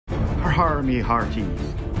har me hearties,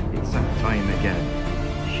 it's that time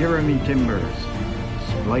again. Shiver me timbers,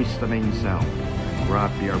 splice the mainsail,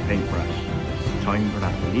 grab your paintbrush. It's time for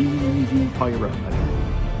that lazy pirate.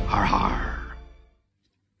 Har har.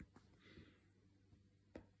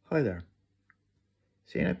 Hi there.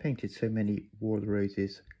 Seeing I painted so many War of the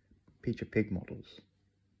Roses Peter Pig models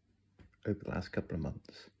over the last couple of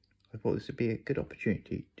months, I thought this would be a good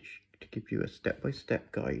opportunity to give you a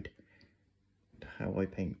step-by-step guide to how I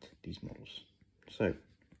paint these models. So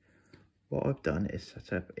what I've done is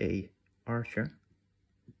set up a archer,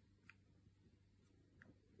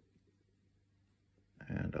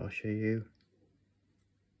 and I'll show you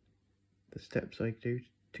the steps I do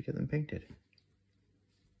to get them painted.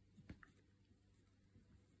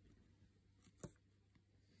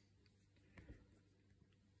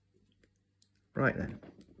 Right then,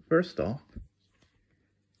 first off,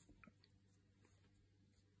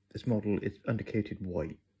 this model is undercoated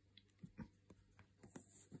white.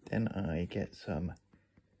 Then I get some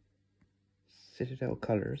Citadel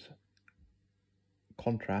Colors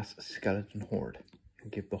Contrast Skeleton Horde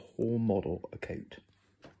and give the whole model a coat.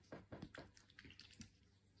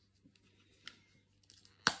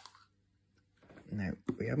 Now,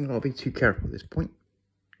 we haven't got to be too careful at this point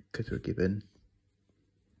because we're given,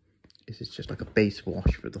 this is just like a base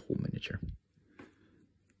wash for the whole miniature.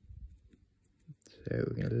 So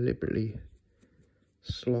we're going to deliberately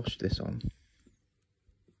slosh this on,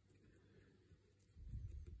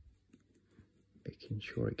 making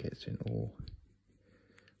sure it gets in all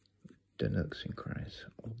the nooks and crannies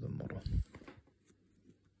of the model.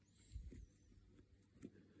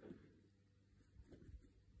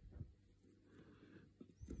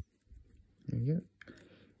 There you go.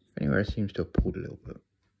 Anywhere it seems to have pulled a little bit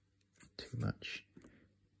too much,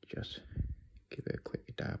 just give it a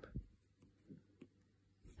quick dab.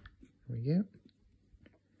 There we go.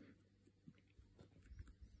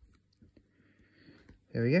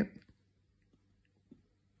 There we go.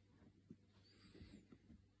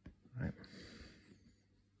 Right.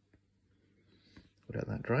 We'll let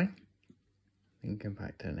that dry and come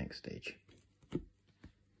back to the next stage.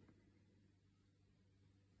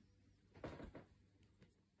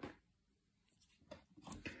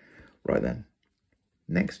 Right then,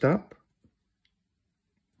 next up,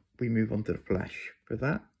 we move on to the flesh. For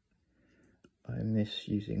that, I'm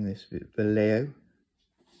using this Vallejo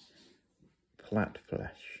flat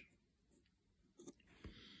flesh.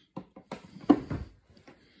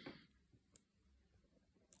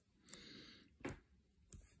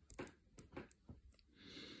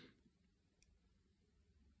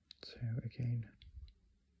 So again,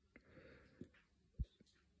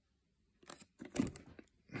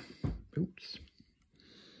 oops.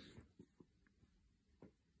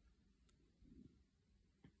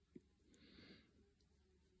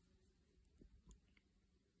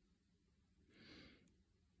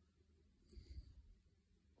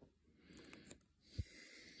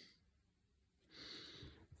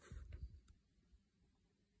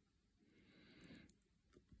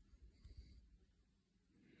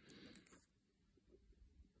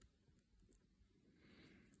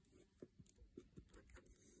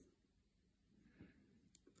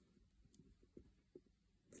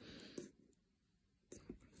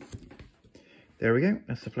 There we go,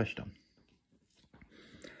 that's the flesh done.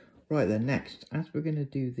 Right then, next, as we're going to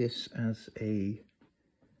do this as a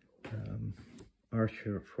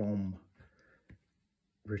archer from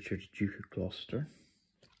Richard Duke of Gloucester,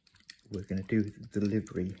 we're going to do the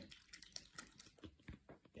delivery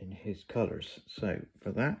in his colours. So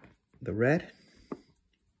for that, the red,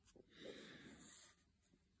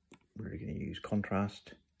 we're going to use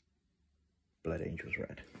Contrast Blood Angels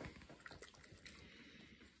Red.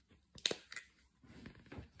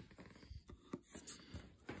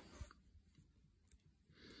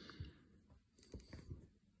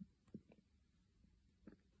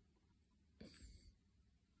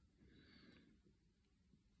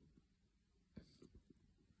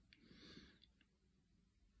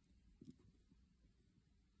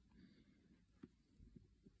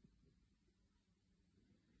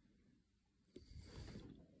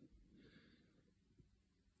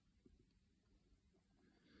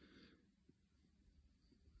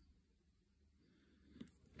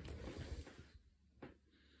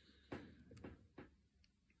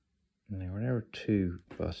 Now we're never too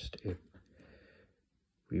fussed if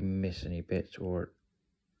we miss any bits or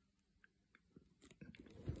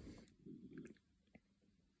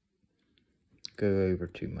go over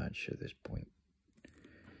too much at this point,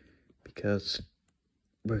 because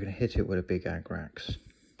we're going to hit it with a big agrax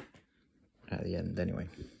at the end anyway.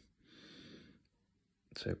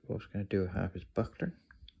 So what I was going to do, I have his buckler,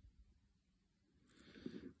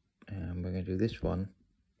 going to do this one.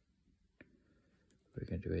 What we're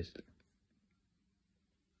going to do is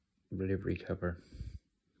livery cover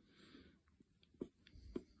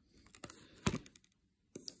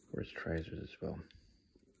for his trousers as well.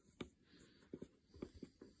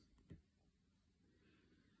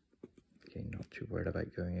 Okay, not too worried about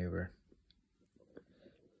going over.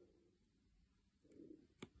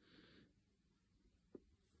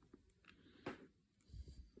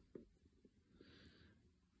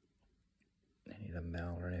 Any of the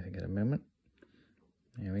mel or anything at the moment.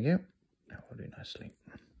 There we go. That will do nicely.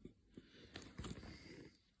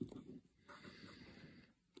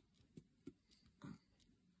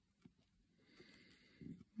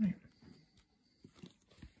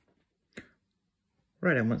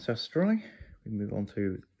 Right, and once that's dry, we move on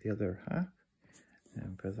to the other half.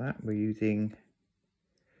 And for that, we're using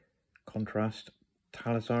contrast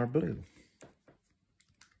Talazar Blue.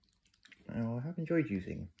 Now, I have enjoyed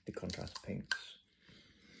using the contrast paints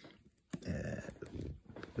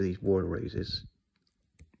with these WotR roses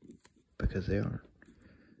because they are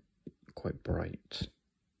quite bright.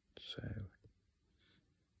 So,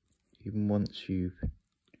 even once you've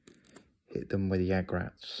hit them with the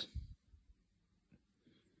agrats,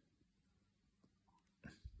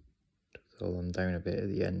 dull them down a bit at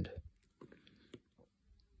the end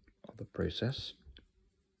of the process.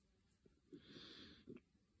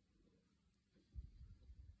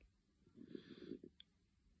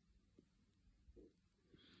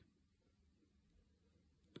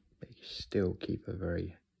 They still keep a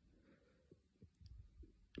very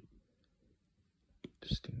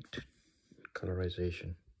distinct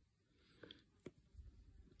colorization.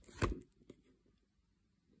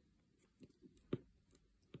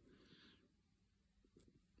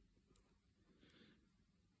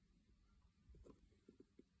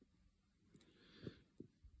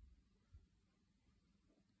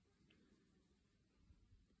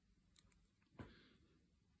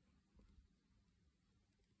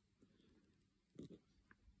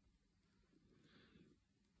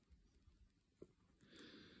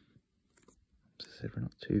 So we're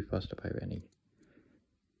not too fussed about any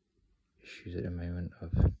issues at the moment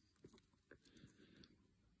of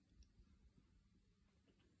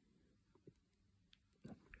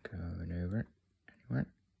going over it anywhere.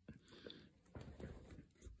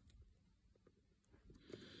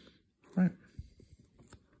 Right,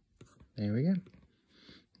 there we go. A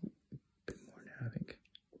bit more now, I think.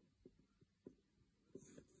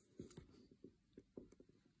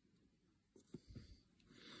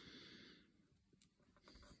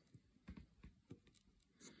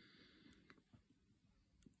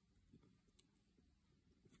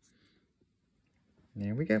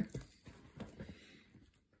 There we go.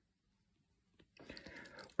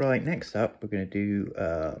 Right, next up we're going to do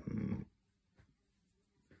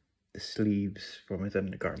the sleeves from his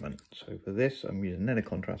undergarment. So for this I'm using another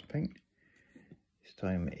contrast paint. This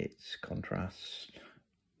time it's contrast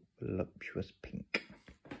voluptuous pink.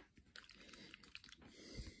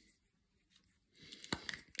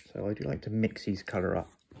 So I do like to mix these colour up.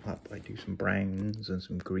 I do some browns and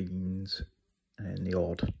some greens and the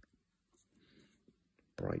odd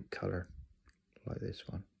bright colour like this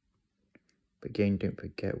one. But again, don't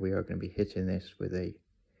forget we are going to be hitting this with a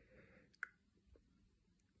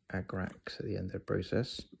agrax at the end of the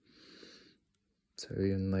process. So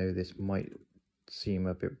even though this might seem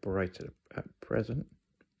a bit brighter at present,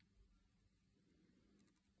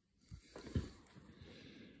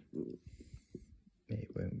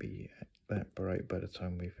 it won't be that bright by the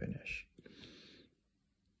time we finish.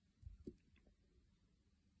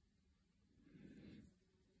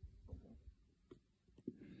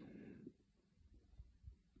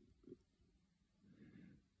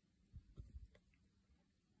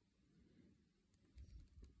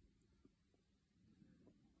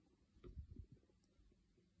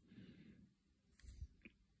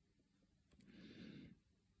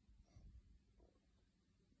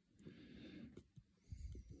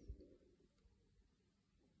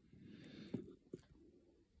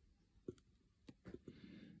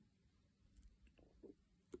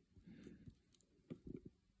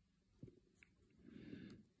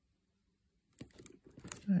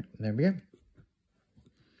 Right, there we go.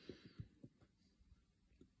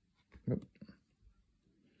 Oop.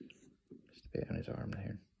 Just a bit on his arm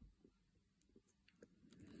there.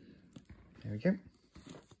 There we go.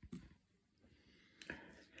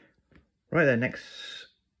 Right then, next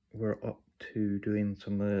we're up to doing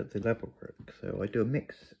some of the leather work. So I do a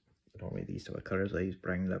mix. Normally these sort of colours, I use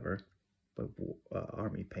brown leather, but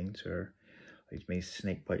army paints are, I use maybe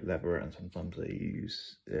snake white leather, and sometimes I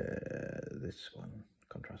use this one,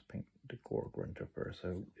 contrast paint, the Gore Grunter fur.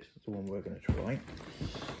 So is the one we're going to try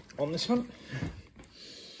on this one.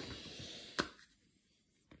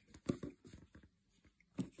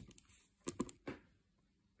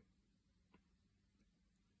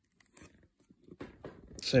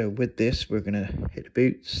 So with this, we're going to hit the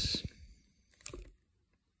boots.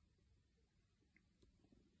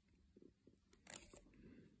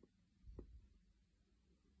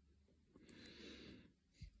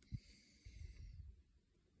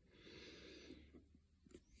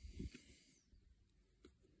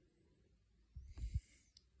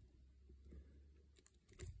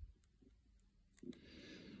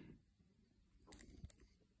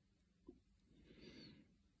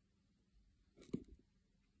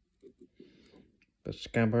 The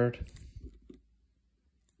scabbard.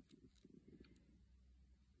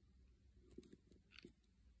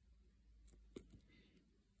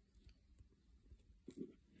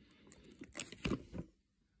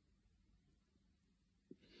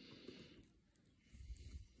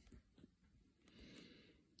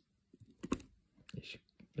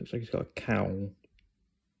 Looks like he's got a cowl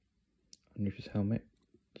underneath his helmet,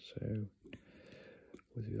 so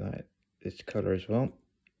we'll do that this colour as well.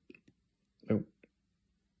 Oh,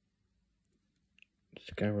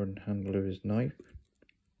 scabbard and handle of his knife.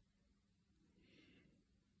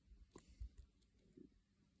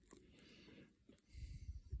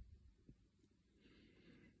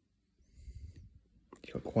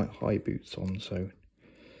 He's got quite high boots on, so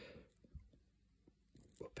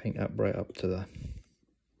we'll paint that right up to the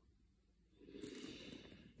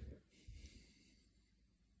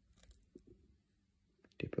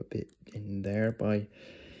dip a bit in there by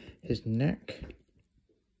his neck.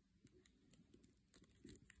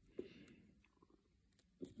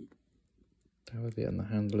 That will be on the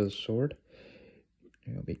handle of the sword.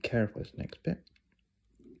 You've got to be careful this next bit.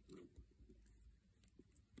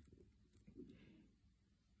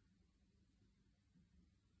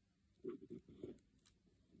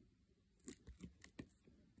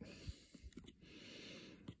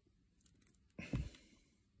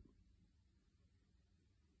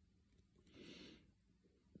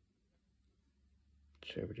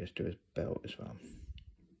 So we just do his belt as well.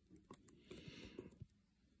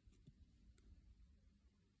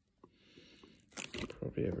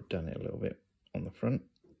 Probably overdone it a little bit on the front,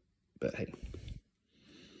 but hey,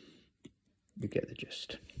 we get the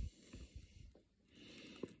gist.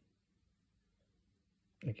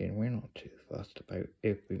 Again, we're not too fussed about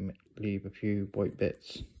if we leave a few white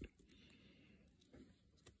bits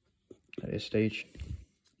at this stage.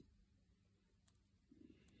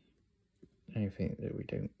 Anything that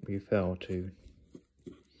we fail to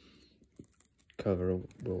cover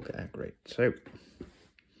will get out great. So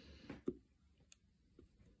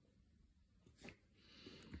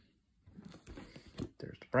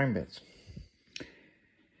there's the brown bits.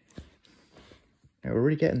 Now we're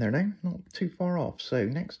really getting there now, not too far off. So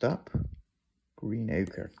next up, green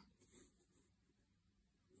ochre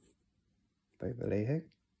by Vallejo.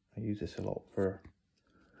 I use this a lot for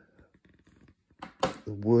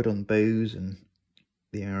the wood on bows and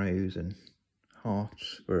the arrows and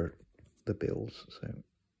hearts for the bills.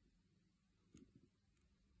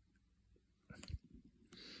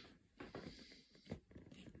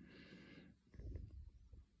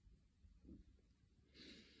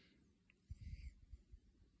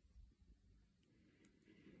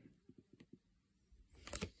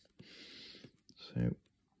 So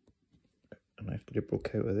a nice liberal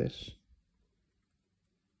coat of this.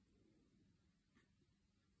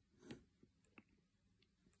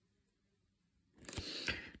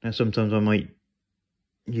 Now sometimes I might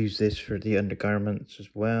use this for the undergarments as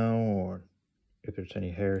well, or if there's any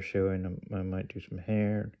hair showing, I might do some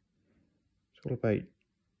hair. It's all about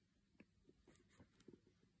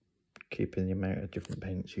keeping the amount of different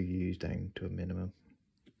paints you use down to a minimum.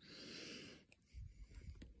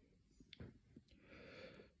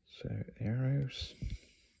 So arrows.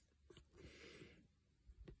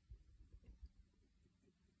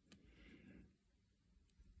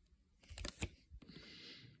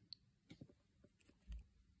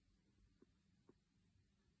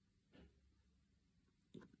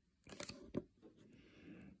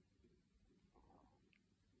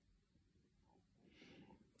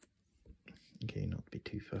 Okay, not to be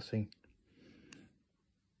too fussy.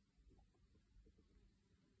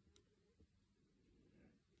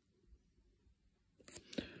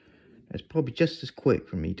 It's probably just as quick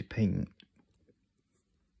for me to paint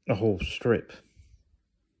a whole strip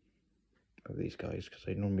of these guys, because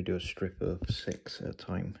I normally do a strip of 6 at a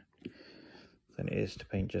time, than it is to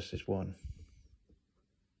paint just this one,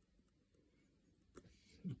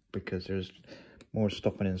 because there's more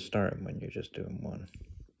stopping and starting when you're just doing one.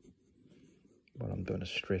 what I'm doing a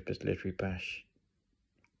strip is literally bash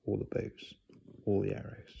all the bows, all the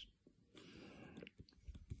arrows,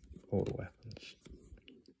 all the weapons.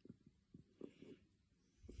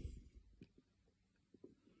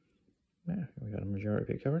 Yeah, we got a majority of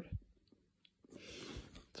it covered.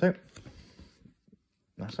 So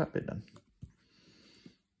that's that bit done.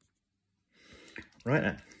 Right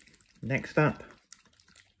then, next up,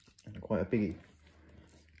 and quite a biggie.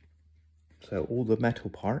 So all the metal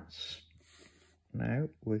parts, now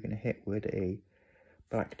we're going to hit with a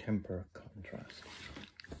black temper contrast.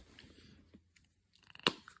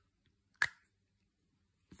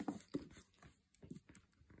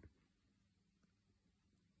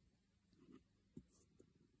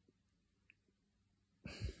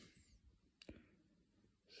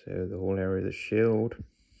 So the whole area of the shield,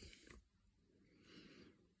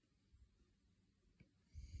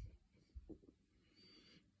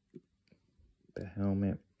 the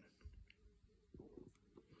helmet,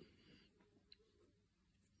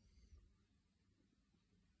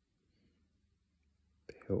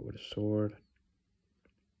 the hilt with a sword,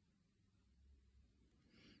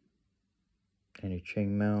 any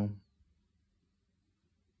chainmail,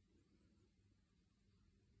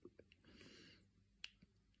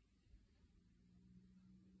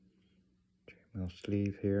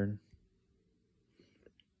 sleeve here,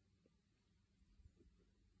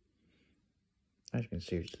 as you can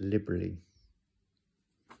see, it's liberally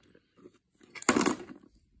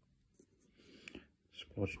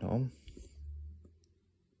splotched on.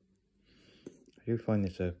 I do find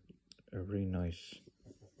this a really nice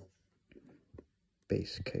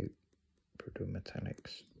base coat for doing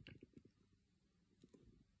metallics.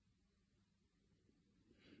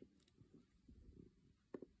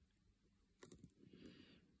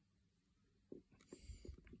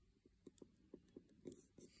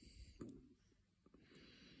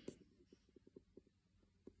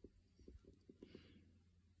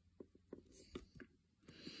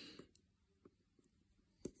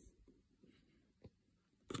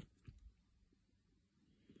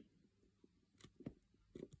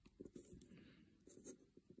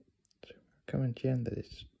 Coming to the end of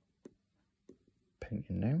this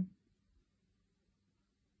painting now.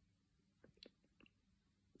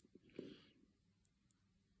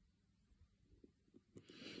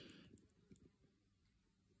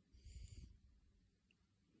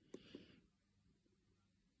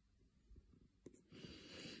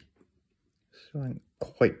 So I haven't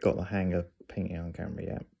quite got the hang of painting on camera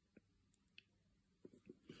yet.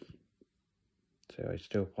 So I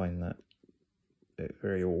still find that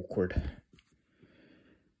very awkward.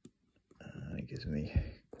 It gives me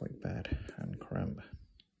quite bad hand cramp.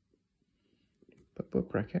 But we'll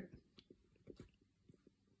crack it.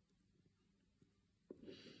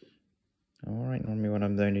 Alright, normally when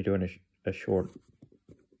I'm only doing a short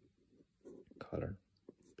colour,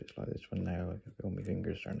 bits like this one now, I can feel my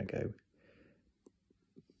fingers starting to go.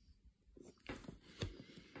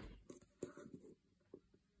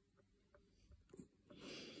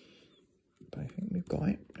 But I think we've got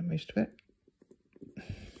it, most of it.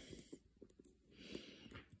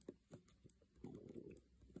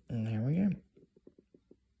 And there we go.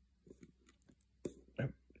 Oh,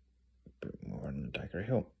 a bit more on the dagger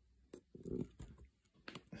hilt.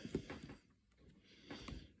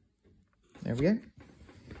 There we go.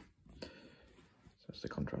 So that's the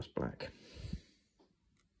contrast black.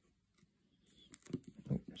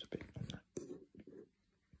 Oh, there's a bit on that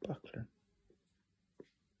buckler.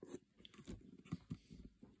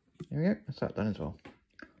 There we go, that's that done as well.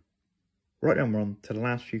 Right then, we're on to the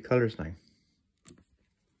last few colours now.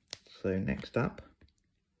 So next up,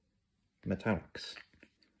 metallics.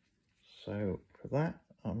 So for that,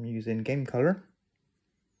 I'm using game colour,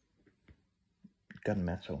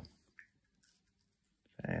 gunmetal.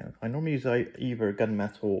 I normally use either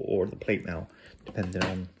gunmetal or the plate mail, depending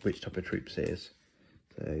on which type of troops it is.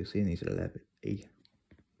 So seeing these are Levy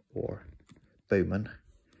or Bowman,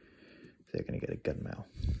 so they're going to get a gunmetal.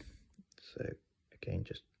 So again,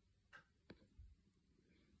 just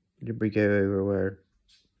did we go over where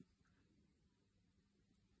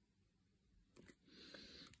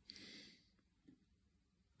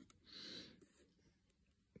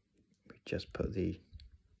we just put the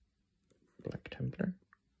Black Templar.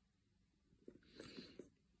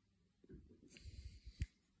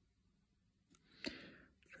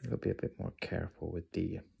 I'll be a bit more careful with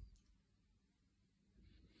the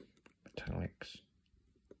metallics.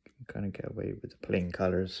 You can kind of get away with the plain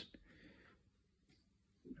colours.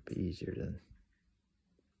 It'll be easier than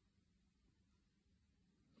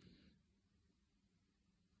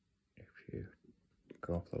if you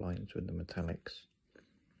go off the lines with the metallics.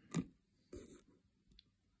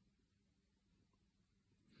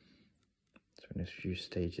 there's a few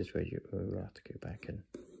stages where you will have to go back and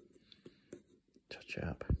touch it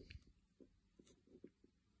up.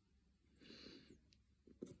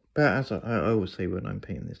 But as I always say when I'm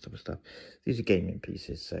painting this type of stuff, these are gaming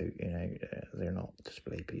pieces, so, you know, they're not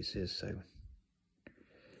display pieces, so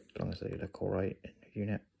as long as they look alright in the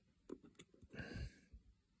unit,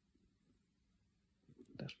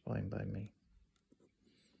 that's fine by me.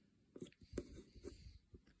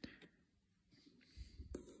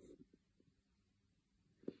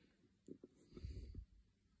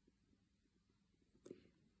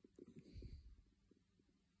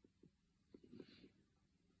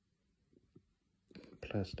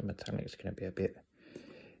 Plus the metallic's going to be a bit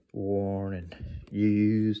worn and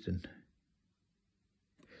used, and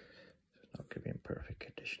it's not going to be in perfect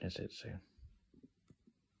condition, is it? So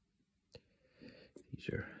these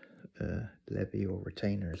are levy or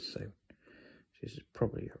retainers, so this is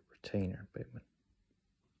probably a retainer Bowman.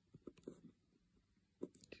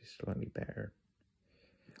 It's slightly better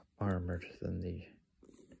armoured than the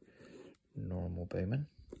normal Bowman.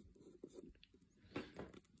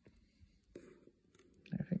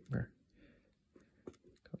 I think we're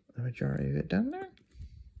got the majority of it done there.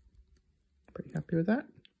 Pretty happy with that.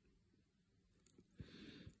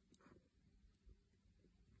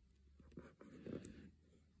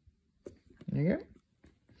 There you go.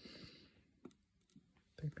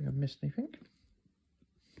 Don't think I've missed anything.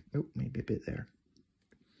 Oh, maybe a bit there.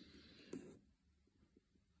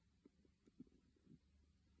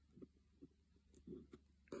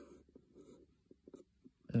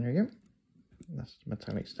 There you go. That's the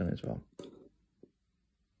metallics done as well. Bit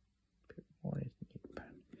more is neat.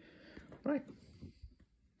 Right.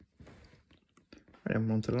 Right, I'm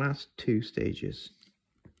on to the last two stages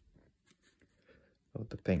of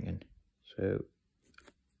the painting. So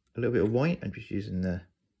a little bit of white. I'm just using the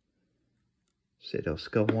Citadel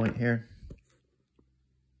Skull white here,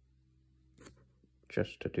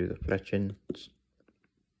 just to do the fletchings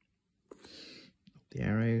of the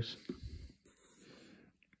arrows.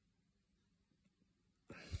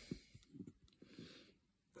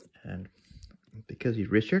 And because he's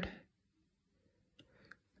Richard,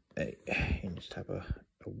 he needs to have a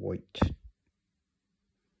white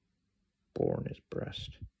bore on his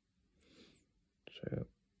breast. So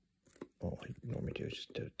what I normally do is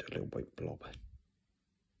just do a little white blob.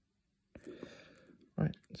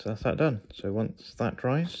 Right, so that's that done. So once that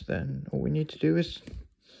dries, then all we need to do is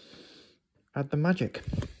add the magic,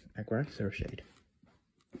 Aggressor shade.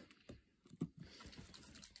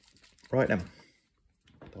 Right then.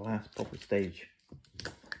 The last proper stage,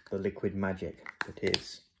 the liquid magic that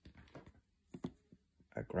is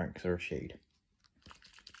a Aggressor shade.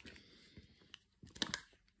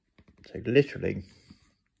 So literally,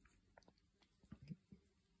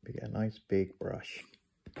 we get a nice big brush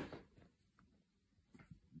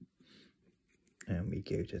and we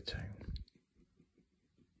go to town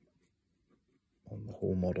on the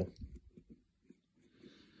whole model.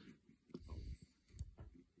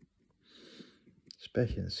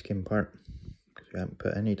 Especially in the skin part, because we haven't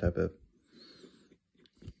put any type of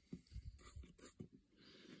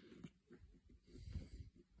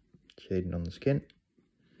shading on the skin.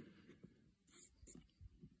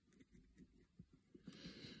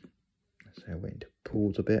 So waiting to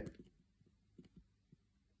pause a bit.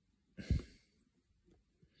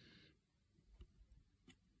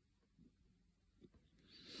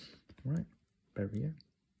 Right, there we go.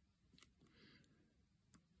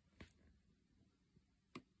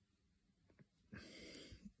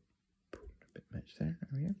 There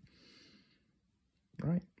we go.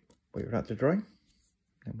 Right, wait for that to dry,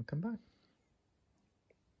 then we'll come back.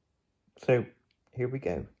 So here we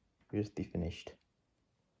go. Here's the finished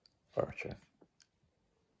archer.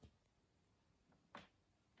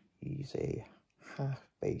 He's a half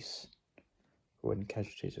base when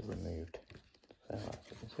casualties are removed. So as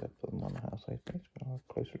you can see, I've put him on a half size base, but I'll have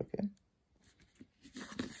a closer look at him.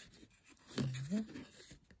 There we go.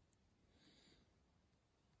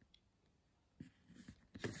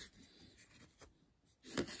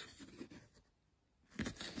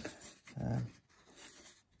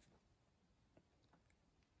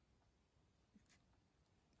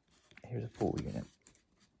 Here's a full unit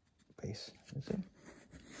base, you see?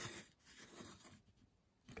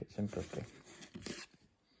 Fits in perfectly.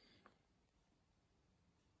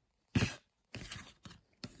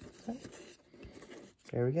 So,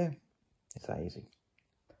 there we go. It's that easy.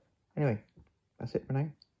 Anyway, that's it for now.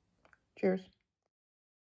 Cheers.